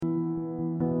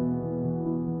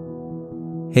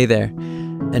Hey there,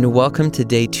 and welcome to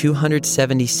day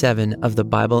 277 of the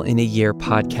Bible in a Year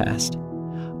podcast.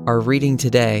 Our reading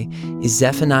today is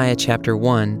Zephaniah chapter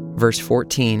 1, verse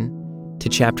 14 to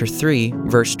chapter 3,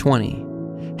 verse 20,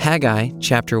 Haggai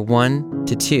chapter 1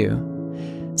 to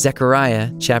 2,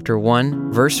 Zechariah chapter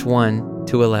 1, verse 1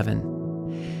 to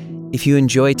 11. If you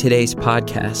enjoy today's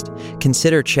podcast,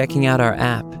 consider checking out our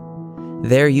app.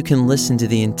 There you can listen to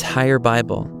the entire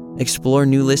Bible, explore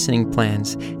new listening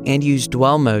plans, and use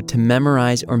dwell mode to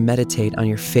memorize or meditate on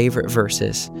your favorite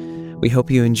verses. We hope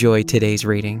you enjoy today's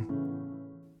reading.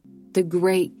 The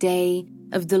great day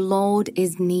of the Lord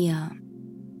is near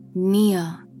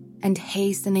and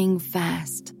hastening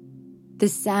fast. The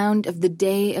sound of the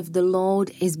day of the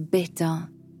Lord is bitter.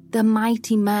 The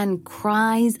mighty man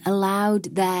cries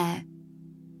aloud there.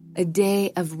 A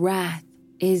day of wrath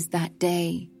is that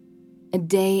day. A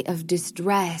day of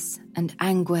distress and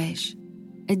anguish,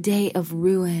 a day of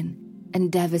ruin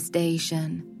and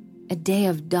devastation, a day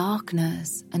of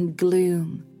darkness and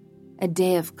gloom, a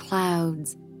day of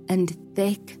clouds and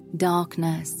thick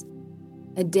darkness,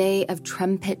 a day of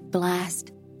trumpet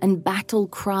blast and battle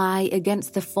cry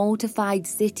against the fortified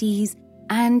cities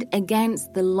and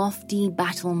against the lofty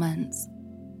battlements.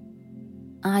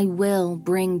 I will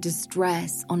bring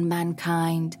distress on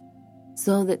mankind,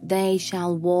 so that they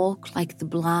shall walk like the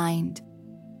blind,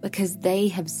 because they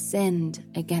have sinned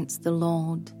against the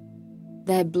Lord.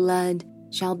 Their blood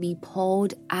shall be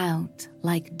poured out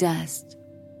like dust,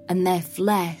 and their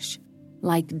flesh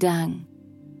like dung.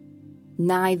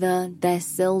 Neither their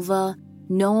silver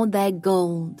nor their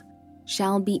gold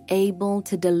shall be able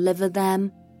to deliver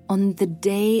them on the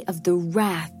day of the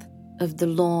wrath of the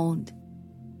Lord.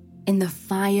 In the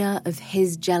fire of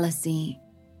his jealousy,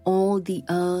 all the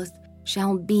earth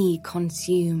shall be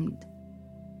consumed.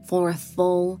 For a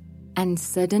full and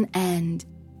sudden end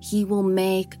he will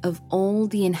make of all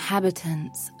the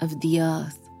inhabitants of the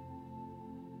earth.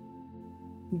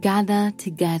 Gather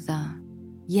together,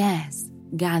 yes,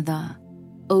 gather,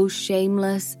 O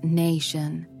shameless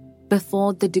nation,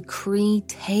 before the decree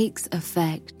takes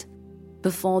effect,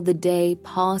 before the day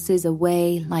passes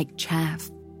away like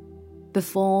chaff,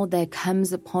 before there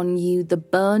comes upon you the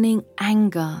burning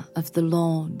anger of the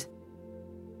Lord.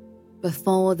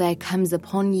 Before there comes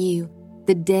upon you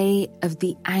the day of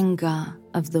the anger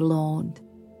of the Lord.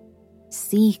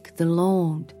 Seek the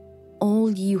Lord,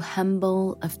 all you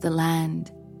humble of the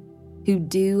land, who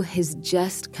do his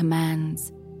just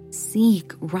commands.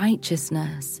 Seek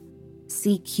righteousness,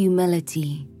 seek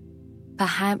humility.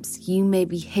 Perhaps you may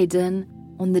be hidden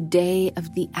on the day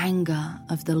of the anger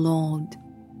of the Lord.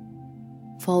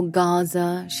 For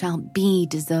Gaza shall be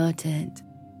deserted,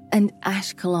 and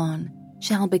Ashkelon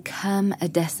shall become a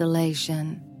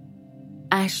desolation.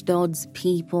 Ashdod's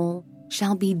people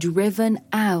shall be driven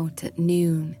out at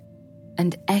noon,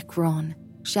 and Ekron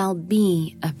shall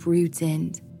be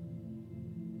uprooted.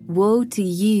 Woe to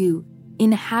you,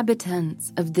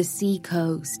 inhabitants of the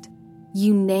seacoast,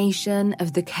 you nation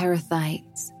of the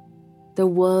Kerethites! The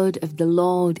word of the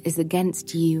Lord is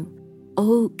against you,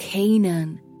 O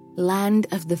Canaan, land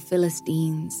of the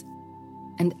Philistines,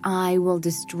 and I will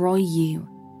destroy you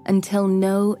until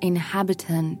no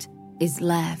inhabitant is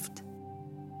left.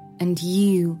 And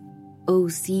you, O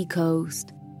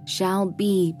seacoast, shall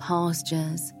be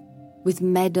pastures, with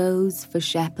meadows for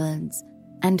shepherds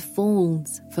and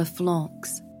folds for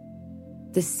flocks.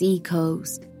 The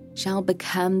seacoast shall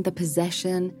become the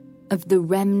possession of the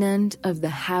remnant of the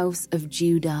house of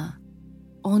Judah,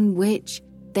 on which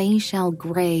they shall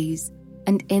graze,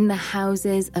 and in the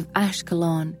houses of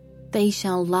Ashkelon they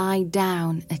shall lie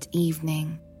down at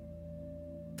evening.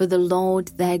 For the Lord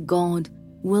their God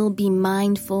will be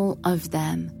mindful of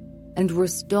them and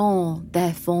restore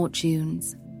their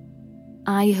fortunes.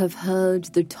 I have heard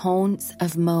the taunts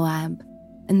of Moab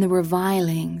and the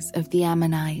revilings of the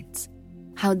Ammonites,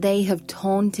 how they have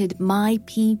taunted my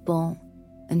people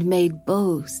and made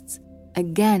boasts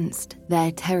against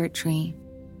their territory.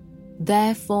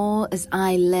 Therefore, as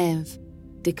I live,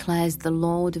 declares the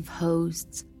Lord of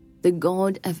hosts, the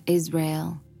God of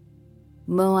Israel,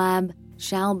 Moab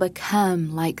shall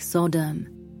become like Sodom,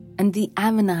 and the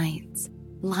Ammonites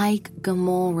like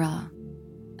Gomorrah,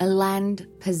 a land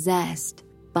possessed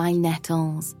by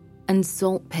nettles and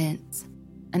salt pits,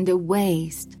 and a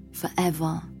waste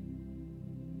forever.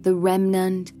 The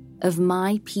remnant of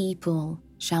my people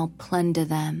shall plunder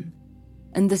them,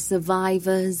 and the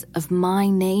survivors of my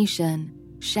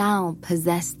nation shall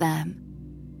possess them.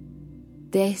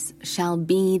 This shall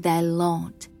be their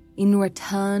lot in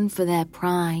return for their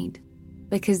pride,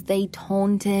 because they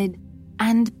taunted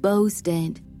and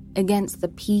boasted against the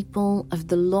people of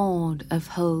the Lord of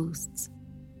hosts.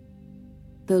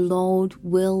 the Lord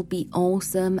will be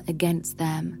awesome against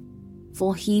them,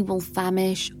 for he will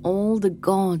famish all the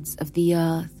gods of the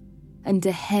earth, and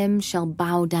to him shall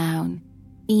bow down,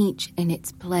 each in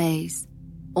its place,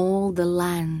 all the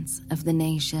lands of the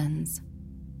nations.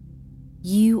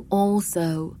 You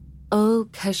also, O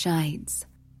Cushites,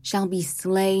 shall be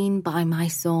slain by my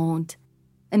sword,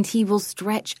 and he will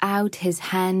stretch out his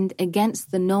hand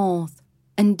against the north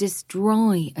and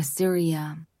destroy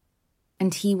Assyria.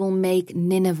 And he will make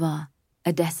Nineveh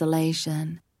a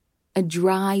desolation, a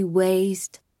dry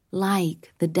waste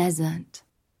like the desert.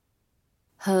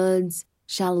 Herds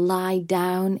shall lie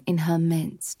down in her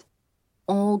midst,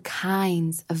 all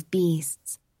kinds of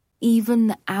beasts, even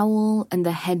the owl and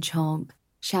the hedgehog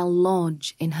shall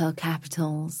lodge in her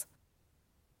capitals.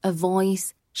 A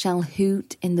voice shall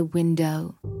hoot in the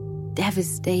window.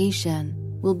 Devastation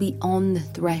will be on the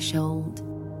threshold,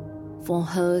 for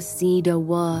her cedar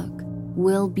work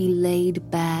will be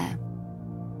laid bare.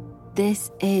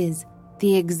 This is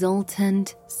the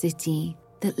exultant city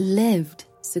that lived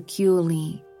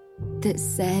securely, that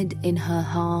said in her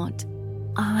heart,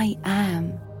 I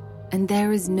am, and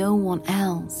there is no one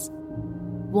else.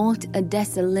 What a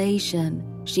desolation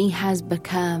she has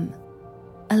become,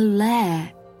 a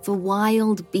lair for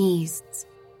wild beasts.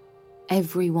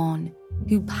 Everyone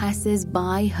who passes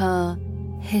by her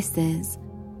hisses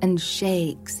and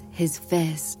shakes his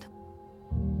fist.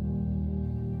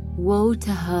 Woe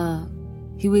to her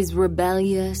who is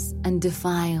rebellious and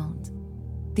defiled,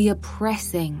 the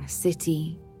oppressing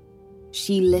city.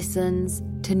 She listens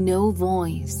to no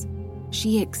voice.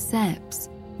 She accepts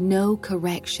no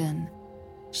correction.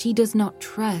 She does not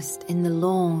trust in the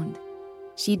Lord.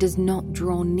 She does not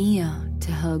draw near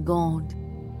to her God.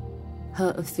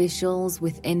 Her officials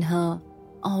within her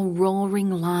are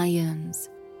roaring lions.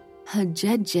 Her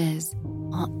judges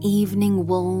are evening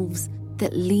wolves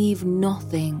that leave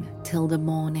nothing till the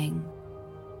morning.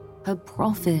 Her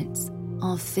prophets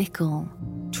are fickle,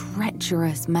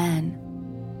 treacherous men.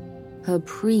 Her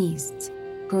priests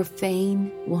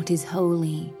profane what is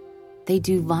holy. They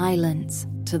do violence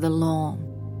to the law.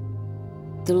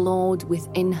 The Lord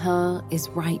within her is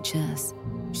righteous.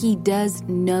 He does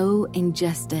no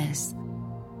injustice.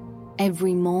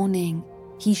 Every morning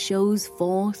he shows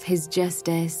forth his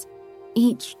justice.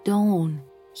 Each dawn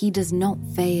he does not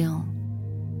fail.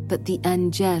 But the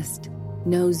unjust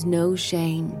knows no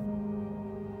shame.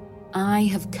 I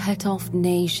have cut off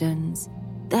nations.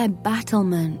 Their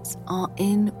battlements are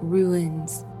in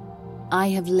ruins. I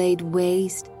have laid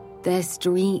waste their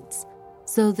streets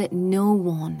so that no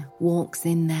one walks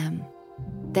in them.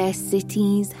 Their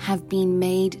cities have been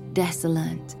made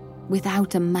desolate,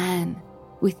 without a man,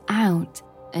 without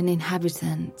an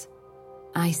inhabitant.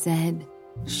 I said,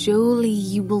 surely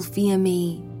you will fear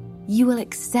me. You will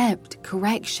accept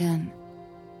correction.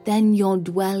 Then your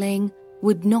dwelling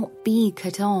would not be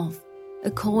cut off,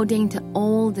 according to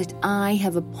all that I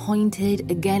have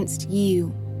appointed against you.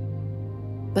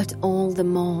 But all the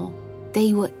more,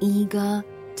 they were eager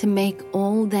to make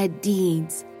all their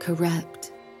deeds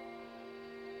corrupt.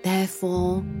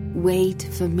 Therefore, wait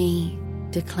for me,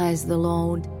 declares the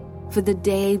Lord, for the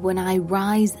day when I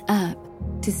rise up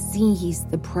to seize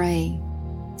the prey.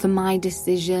 For my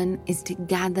decision is to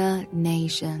gather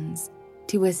nations,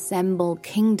 to assemble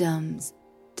kingdoms,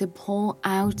 to pour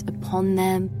out upon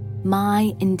them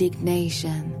my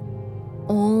indignation,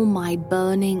 all my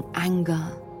burning anger.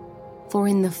 For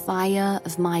in the fire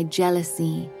of my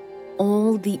jealousy,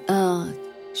 all the earth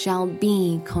shall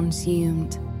be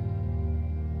consumed.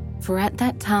 For at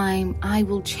that time I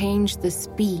will change the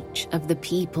speech of the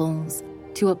peoples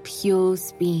to a pure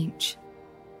speech,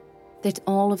 that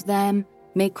all of them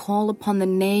may call upon the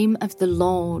name of the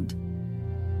Lord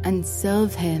and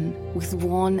serve him with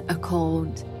one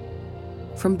accord.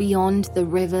 From beyond the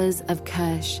rivers of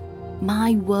Cush,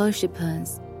 my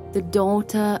worshippers, the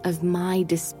daughter of my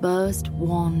dispersed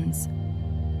ones,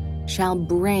 shall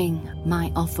bring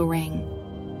my offering.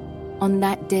 On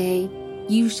that day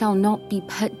you shall not be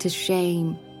put to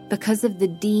shame because of the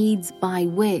deeds by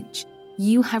which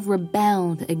you have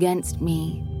rebelled against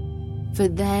me. For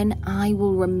then I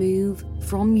will remove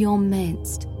from your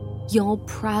midst your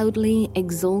proudly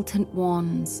exultant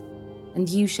ones, and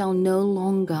you shall no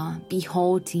longer be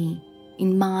haughty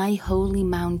in my holy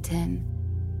mountain.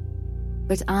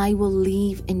 But I will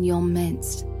leave in your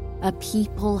midst a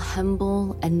people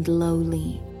humble and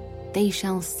lowly. They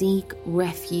shall seek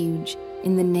refuge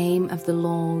in the name of the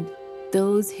Lord,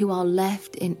 those who are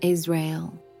left in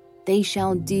Israel. They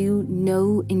shall do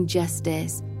no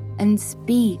injustice and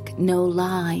speak no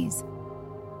lies,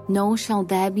 nor shall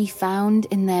there be found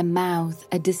in their mouth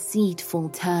a deceitful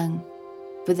tongue.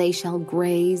 but they shall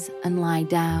graze and lie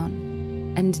down,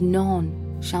 and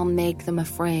none shall make them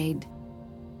afraid.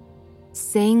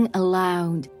 Sing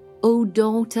aloud, O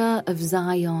daughter of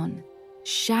Zion.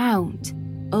 Shout,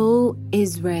 O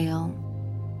Israel.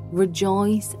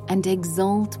 Rejoice and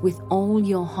exult with all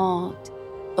your heart,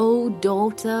 O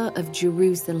daughter of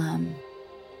Jerusalem.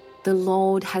 The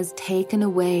Lord has taken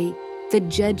away the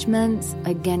judgments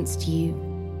against you.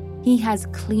 He has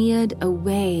cleared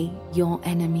away your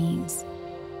enemies.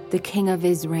 The King of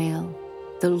Israel,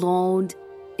 the Lord,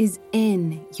 is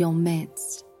in your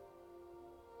midst.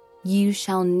 You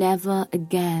shall never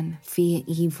again fear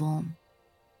evil.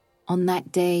 On that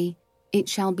day it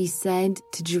shall be said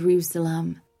to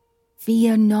Jerusalem,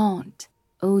 Fear not,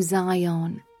 O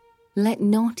Zion, let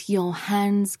not your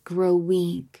hands grow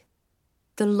weak.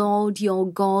 The Lord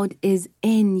your God is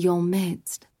in your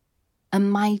midst, a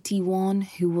mighty one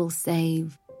who will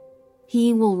save.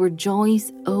 He will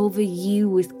rejoice over you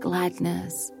with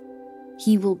gladness.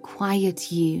 He will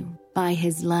quiet you by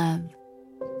his love.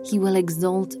 He will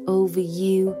exult over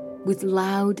you with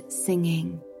loud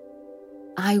singing.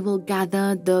 I will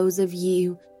gather those of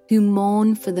you who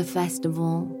mourn for the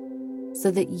festival,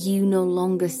 so that you no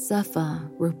longer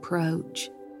suffer reproach.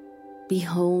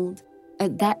 Behold,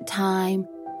 at that time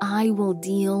I will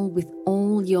deal with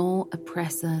all your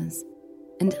oppressors,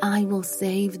 and I will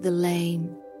save the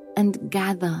lame and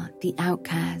gather the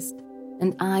outcast,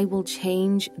 and I will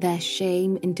change their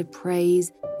shame into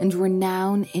praise and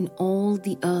renown in all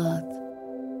the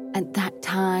earth. At that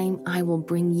time I will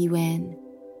bring you in,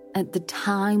 at the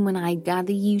time when I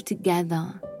gather you together,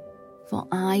 for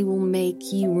I will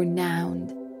make you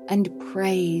renowned and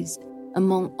praised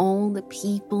among all the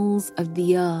peoples of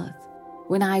the earth,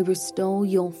 when I restore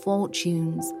your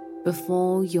fortunes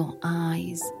before your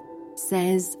eyes,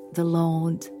 says the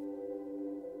Lord.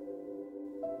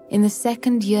 In the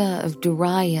 2nd year of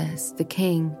Darius the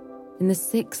king, in the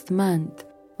 6th month,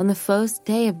 on the 1st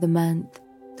day of the month,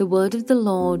 the word of the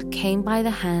Lord came by the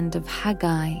hand of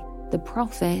Haggai the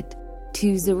prophet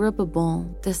to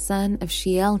Zerubbabel the son of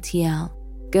Shealtiel,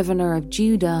 governor of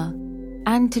Judah,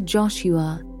 and to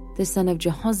Joshua the son of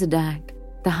Jehozadak,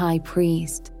 the high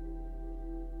priest.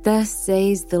 Thus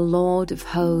says the Lord of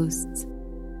hosts,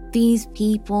 These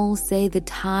people say the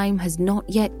time has not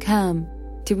yet come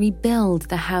to rebuild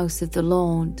the house of the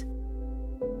Lord.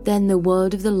 Then the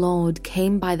word of the Lord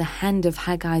came by the hand of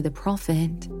Haggai the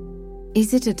prophet.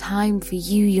 Is it a time for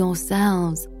you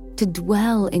yourselves to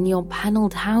dwell in your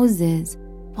paneled houses,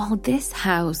 while this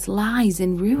house lies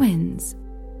in ruins?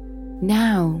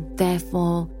 Now,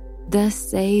 therefore, thus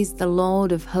says the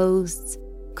Lord of hosts,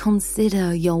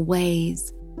 consider your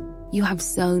ways. You have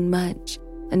sown much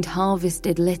and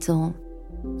harvested little.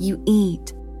 You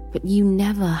eat, but you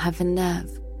never have enough.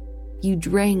 You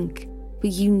drink,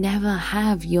 but you never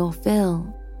have your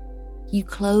fill. You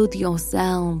clothe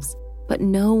yourselves, but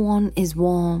no one is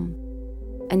warm.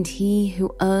 And he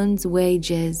who earns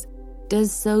wages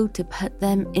does so to put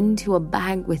them into a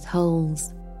bag with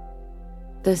holes.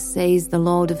 Thus says the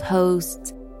Lord of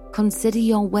hosts, consider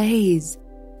your ways.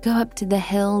 Go up to the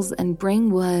hills and bring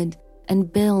wood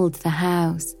and build the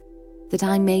house, that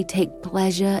I may take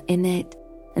pleasure in it,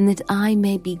 and that I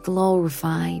may be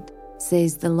glorified,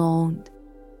 says the Lord.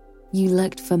 You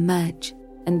looked for much,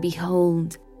 and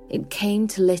behold, it came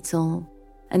to little,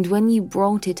 and when you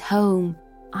brought it home,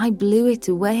 I blew it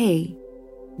away.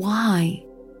 Why?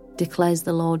 Declares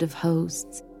the Lord of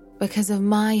hosts. Because of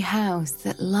my house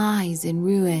that lies in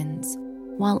ruins,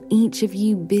 while each of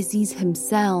you busies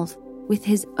himself with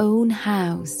his own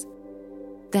house.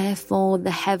 Therefore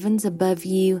the heavens above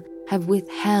you have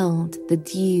withheld the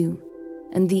dew,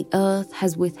 and the earth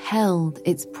has withheld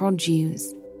its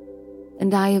produce.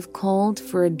 And I have called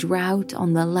for a drought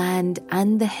on the land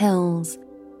and the hills,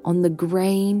 on the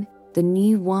grain, the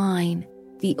new wine,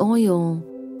 the oil,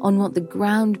 on what the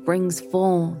ground brings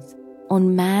forth,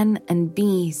 on man and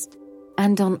beast,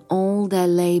 and on all their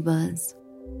labors.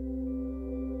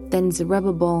 Then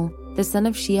Zerubbabel, the son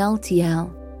of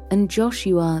Shealtiel, and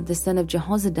Joshua, the son of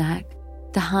Jehozadak,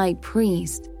 the high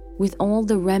priest, with all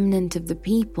the remnant of the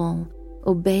people,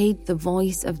 obeyed the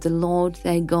voice of the Lord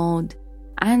their God,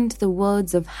 and the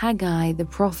words of Haggai the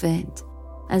prophet,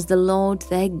 as the Lord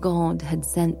their God had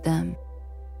sent them.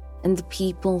 And the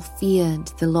people feared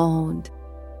the Lord.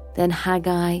 Then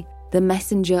Haggai, the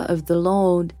messenger of the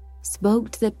Lord, spoke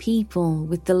to the people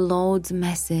with the Lord's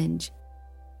message.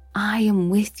 I am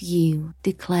with you,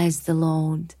 declares the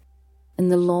Lord.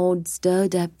 And the Lord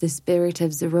stirred up the spirit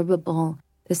of Zerubbabel,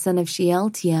 the son of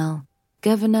Shealtiel,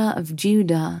 governor of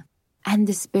Judah, and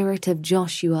the spirit of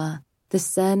Joshua, the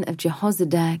son of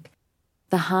Jehozadak,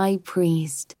 the high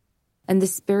priest, and the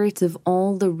spirit of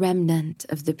all the remnant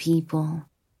of the people.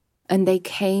 And they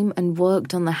came and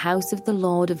worked on the house of the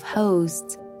Lord of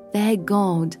hosts, their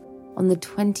God, on the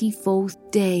 24th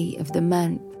day of the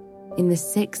month, in the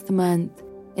 6th month,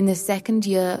 in the 2nd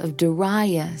year of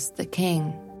Darius the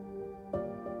king.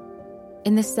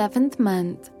 In the 7th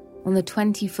month, on the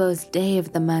 21st day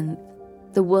of the month,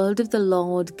 the word of the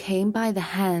Lord came by the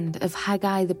hand of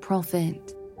Haggai the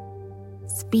prophet.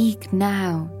 Speak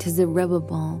now to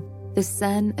Zerubbabel, the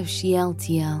son of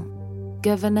Shealtiel,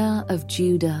 governor of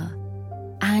Judah,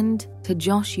 and to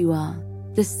Joshua,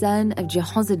 the son of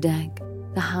Jehozadak,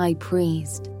 the high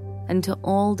priest, and to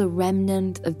all the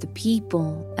remnant of the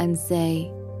people, and say,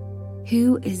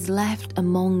 Who is left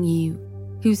among you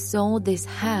who saw this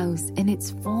house in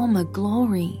its former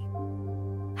glory?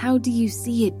 How do you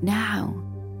see it now?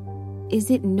 Is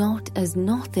it not as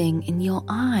nothing in your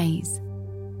eyes?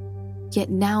 Yet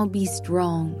now be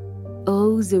strong,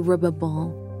 O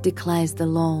Zerubbabel, declares the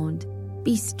Lord.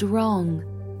 Be strong,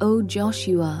 O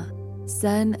Joshua,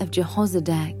 son of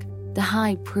Jehozadak, the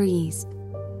high priest.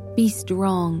 Be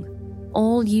strong,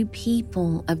 all you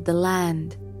people of the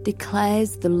land,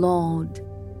 declares the Lord.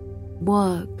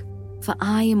 Work, for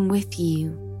I am with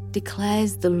you,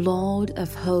 declares the Lord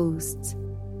of hosts.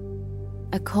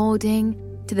 According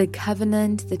to the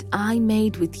covenant that I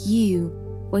made with you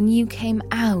when you came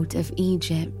out of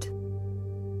Egypt.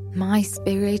 My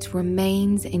spirit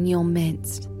remains in your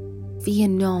midst. Fear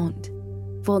not,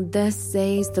 for thus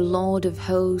says the Lord of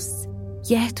hosts,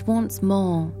 yet once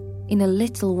more, in a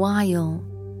little while,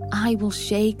 I will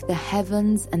shake the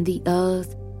heavens and the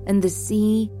earth and the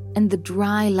sea and the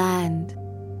dry land,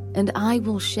 and I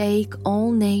will shake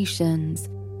all nations,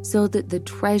 so that the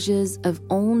treasures of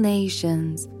all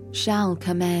nations shall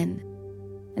come in.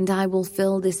 And I will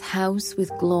fill this house with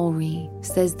glory,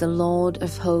 says the Lord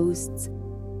of hosts.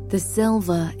 The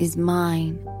silver is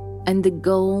mine, and the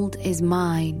gold is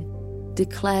mine,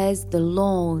 declares the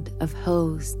Lord of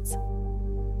hosts.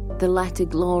 The latter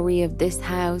glory of this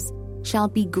house shall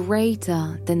be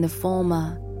greater than the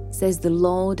former, says the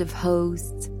Lord of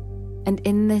hosts. And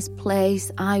in this place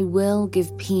I will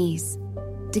give peace,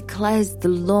 declares the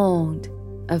Lord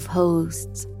of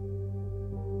hosts.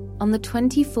 On the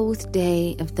 24th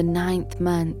day of the 9th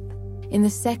month, in the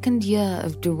 2nd year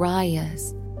of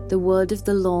Darius, the word of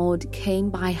the Lord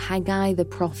came by Haggai the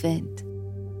prophet.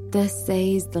 Thus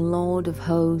says the Lord of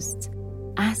hosts,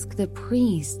 ask the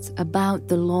priests about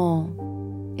the law.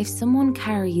 If someone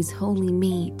carries holy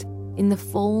meat in the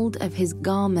fold of his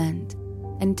garment,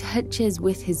 and touches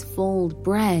with his fold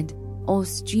bread, or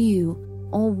stew,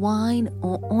 or wine,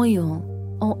 or oil,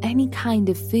 or any kind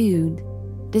of food,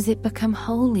 does it become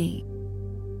holy?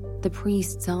 The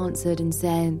priests answered and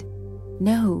said,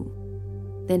 No.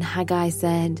 Then Haggai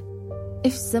said,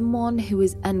 If someone who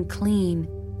is unclean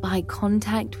by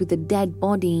contact with a dead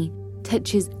body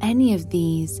touches any of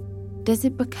these, does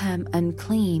it become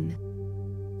unclean?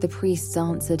 The priests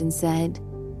answered and said,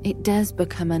 It does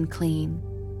become unclean.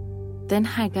 Then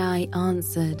Haggai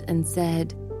answered and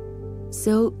said,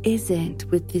 So is it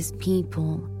with this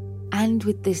people, and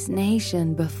with this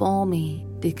nation before me,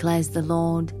 declares the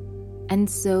Lord, and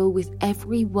so with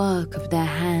every work of their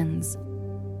hands.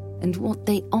 And what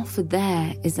they offer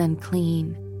there is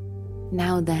unclean.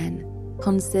 Now then,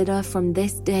 consider from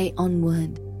this day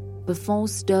onward, before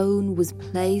stone was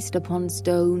placed upon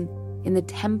stone in the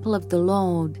temple of the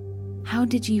Lord, how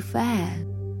did you fare?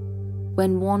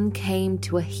 When one came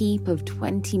to a heap of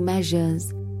 20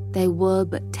 measures, there were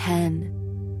but 10.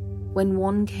 When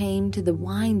one came to the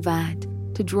wine vat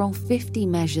to draw 50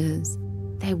 measures,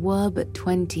 there were but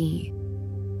 20.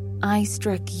 I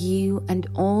struck you and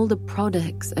all the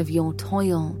products of your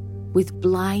toil with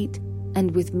blight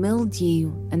and with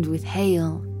mildew and with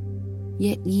hail.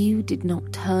 Yet you did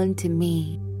not turn to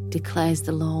me, declares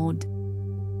the Lord.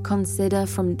 Consider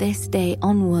from this day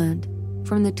onward,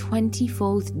 from the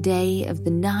 24th day of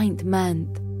the 9th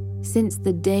month, since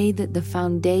the day that the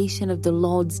foundation of the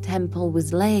Lord's temple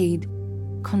was laid,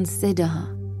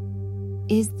 consider,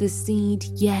 is the seed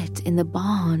yet in the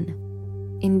barn?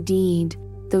 Indeed,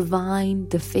 the vine,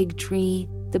 the fig tree,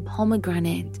 the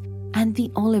pomegranate, and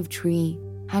the olive tree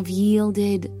have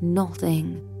yielded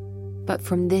nothing. But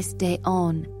from this day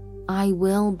on, I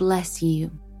will bless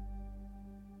you.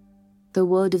 The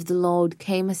word of the Lord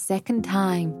came a second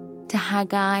time to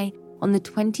Haggai on the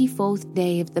 24th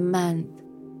day of the month.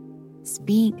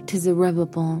 Speak to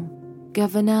Zerubbabel,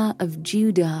 governor of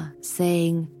Judah,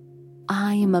 saying,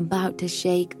 I am about to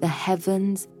shake the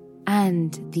heavens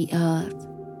and the earth,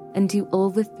 and to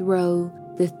overthrow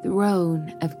the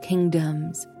throne of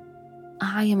kingdoms.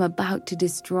 I am about to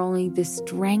destroy the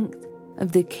strength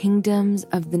of the kingdoms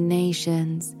of the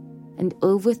nations, and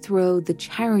overthrow the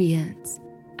chariots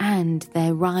and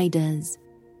their riders,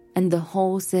 and the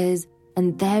horses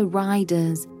and their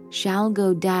riders shall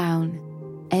go down,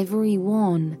 every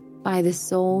one by the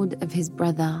sword of his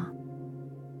brother.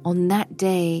 On that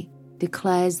day,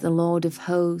 declares the Lord of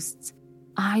hosts,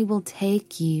 I will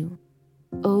take you,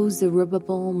 O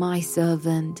Zerubbabel my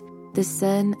servant, the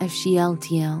son of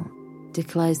Shealtiel,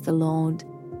 declares the Lord,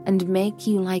 and make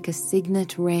you like a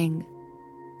signet ring.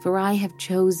 For I have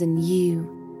chosen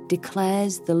you,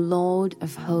 declares the Lord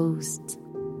of hosts.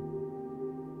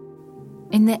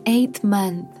 In the 8th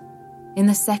month, in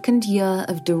the 2nd year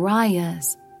of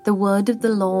Darius, the word of the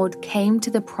Lord came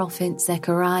to the prophet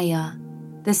Zechariah,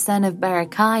 the son of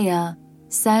Berechiah,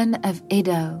 son of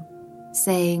Iddo,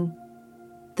 saying,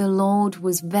 The Lord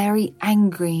was very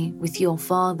angry with your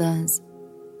fathers.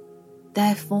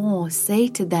 Therefore say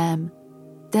to them,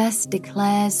 Thus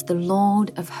declares the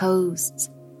Lord of hosts,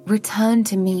 Return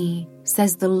to me,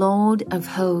 says the Lord of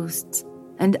hosts,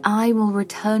 and I will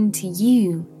return to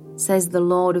you, says the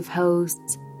Lord of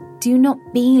hosts. Do not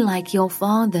be like your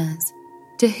fathers,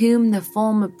 to whom the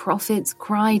former prophets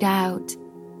cried out,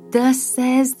 Thus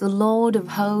says the Lord of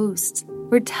hosts,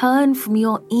 Return from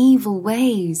your evil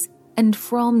ways and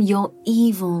from your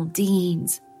evil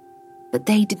deeds. But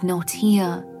they did not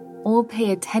hear or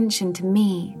pay attention to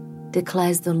me,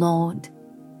 declares the Lord.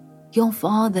 Your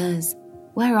fathers,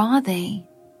 where are they?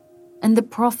 And the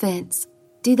prophets,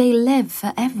 do they live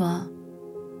forever?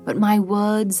 But my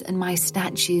words and my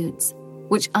statutes,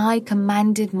 which I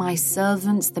commanded my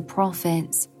servants the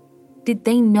prophets, did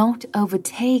they not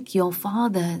overtake your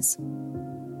fathers?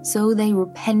 So they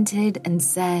repented and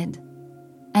said,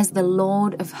 As the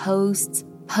Lord of hosts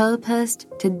purposed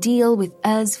to deal with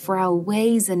us for our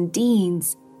ways and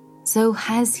deeds, so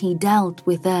has he dealt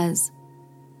with us.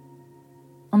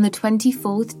 On the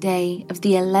 24th day of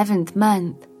the 11th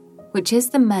month, which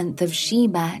is the month of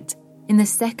Shebat, in the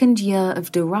 2nd year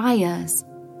of Darius,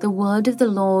 the word of the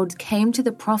Lord came to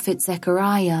the prophet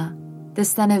Zechariah, the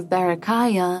son of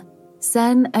Berechiah,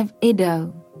 son of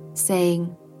Iddo,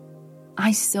 saying,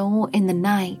 I saw in the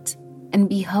night, and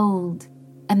behold,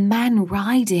 a man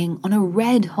riding on a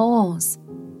red horse.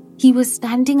 He was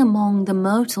standing among the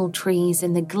myrtle trees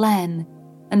in the glen,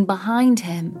 and behind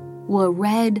him were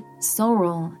red,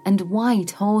 sorrel, and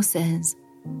white horses.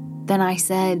 Then I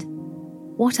said,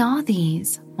 What are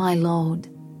these, my Lord?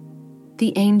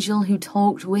 The angel who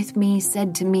talked with me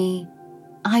said to me,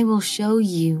 I will show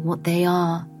you what they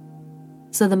are.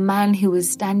 So the man who was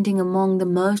standing among the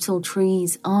myrtle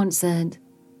trees answered,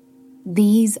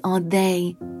 These are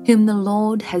they whom the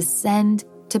Lord has sent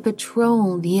to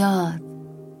patrol the earth.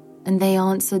 And they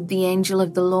answered the angel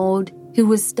of the Lord who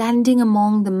was standing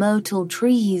among the myrtle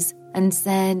trees and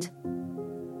said,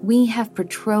 We have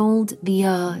patrolled the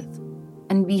earth,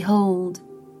 and behold,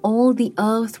 all the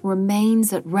earth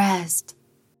remains at rest.